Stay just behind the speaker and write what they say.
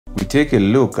take a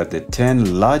look at the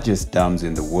 10 largest dams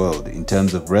in the world in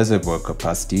terms of reservoir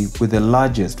capacity, with the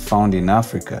largest found in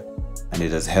Africa, and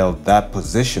it has held that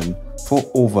position for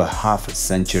over half a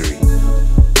century.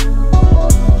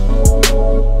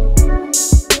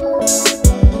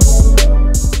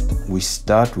 We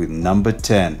start with number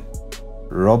 10,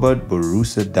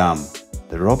 Robert-Bourassa Dam.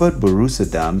 The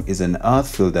Robert-Bourassa Dam is an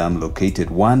earth-filled dam located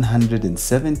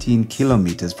 117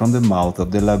 kilometers from the mouth of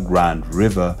the La Grande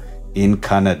River in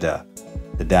Canada.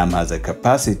 The dam has a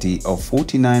capacity of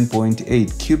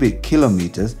 49.8 cubic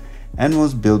kilometers and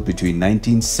was built between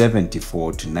 1974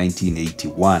 to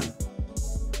 1981.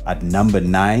 At number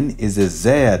 9 is the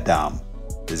Zeya Dam.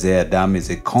 The Zeya Dam is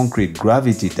a concrete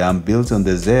gravity dam built on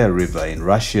the Zeya River in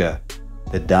Russia.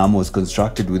 The dam was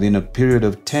constructed within a period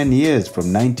of 10 years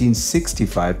from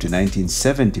 1965 to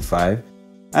 1975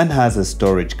 and has a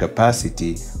storage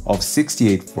capacity of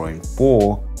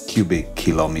 68.4 cubic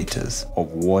kilometers of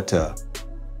water.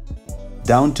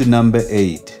 Down to number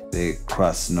 8, the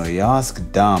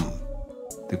Krasnoyarsk Dam.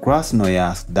 The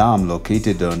Krasnoyarsk Dam,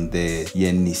 located on the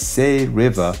Yenisei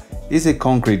River, is a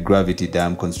concrete gravity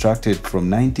dam constructed from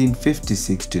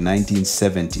 1956 to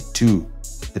 1972.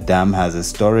 The dam has a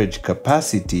storage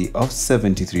capacity of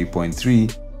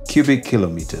 73.3 cubic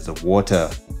kilometers of water.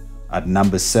 At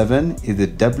number 7 is the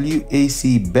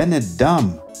Bennett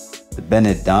Dam. The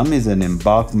Bennett Dam is an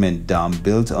embankment dam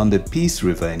built on the Peace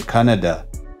River in Canada.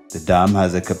 The dam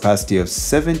has a capacity of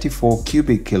 74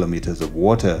 cubic kilometers of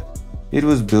water. It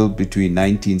was built between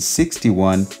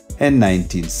 1961 and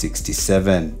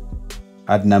 1967.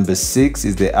 At number 6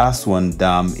 is the Aswan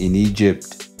Dam in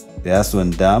Egypt. The Aswan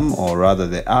Dam, or rather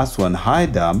the Aswan High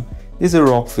Dam, is a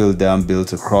rock-filled dam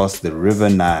built across the River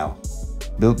Nile.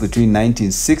 Built between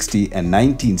 1960 and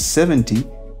 1970,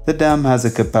 the dam has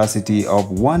a capacity of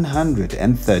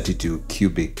 132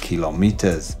 cubic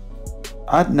kilometers.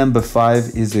 At number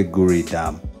 5 is the Guri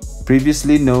Dam.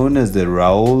 Previously known as the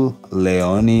Raoul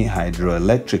Leoni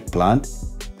Hydroelectric Plant,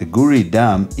 the Guri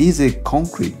Dam is a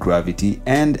concrete gravity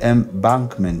and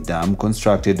embankment dam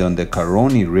constructed on the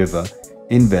Caroni River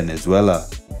in Venezuela.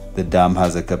 The dam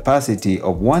has a capacity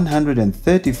of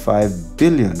 135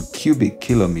 billion cubic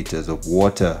kilometers of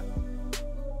water.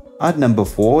 At number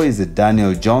 4 is the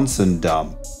Daniel Johnson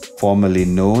Dam. Formerly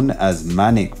known as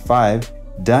Manic 5,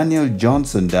 Daniel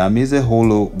Johnson Dam is a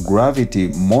hollow gravity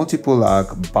multiple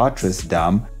arc buttress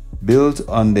dam built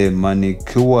on the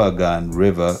Manicouagan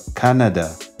River,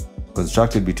 Canada.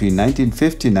 Constructed between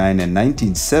 1959 and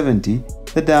 1970,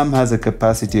 the dam has a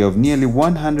capacity of nearly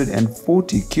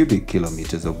 140 cubic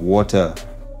kilometers of water.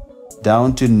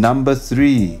 Down to number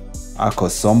 3,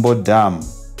 Akosombo Dam.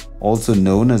 Also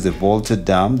known as the Volta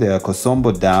Dam, the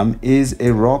Akosombo Dam is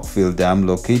a rock-filled dam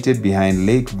located behind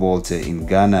Lake Volta in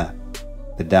Ghana.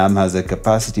 The dam has a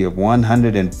capacity of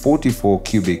 144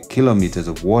 cubic kilometers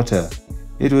of water.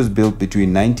 It was built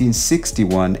between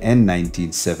 1961 and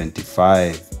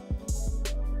 1975.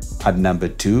 At number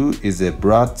 2 is the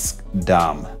Bratsk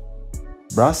Dam.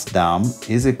 Bratsk Dam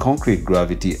is a concrete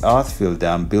gravity earth-filled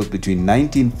dam built between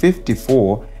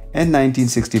 1954 and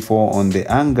 1964 on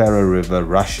the Angara River,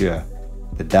 Russia.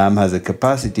 The dam has a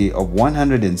capacity of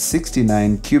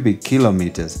 169 cubic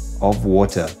kilometers of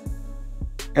water.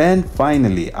 And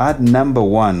finally, at number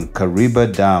 1,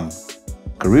 Kariba Dam.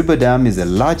 Kariba Dam is the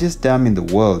largest dam in the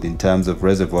world in terms of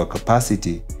reservoir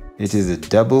capacity. It is a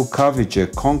double curvature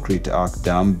concrete arc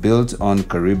dam built on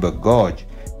Kariba Gorge,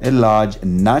 a large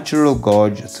natural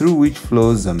gorge through which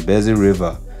flows Zambezi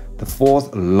River, the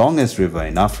 4th longest river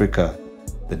in Africa.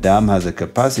 The dam has a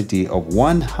capacity of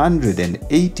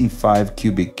 185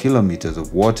 cubic kilometers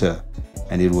of water,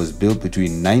 and it was built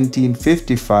between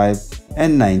 1955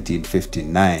 and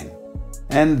 1959.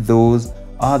 And those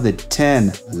are the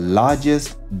 10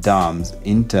 largest dams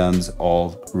in terms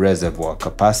of reservoir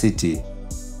capacity.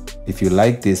 If you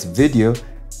like this video,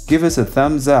 give us a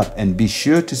thumbs up and be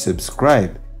sure to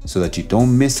subscribe so that you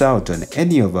don't miss out on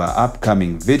any of our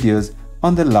upcoming videos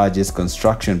on the largest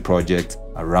construction projects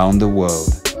around the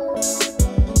world.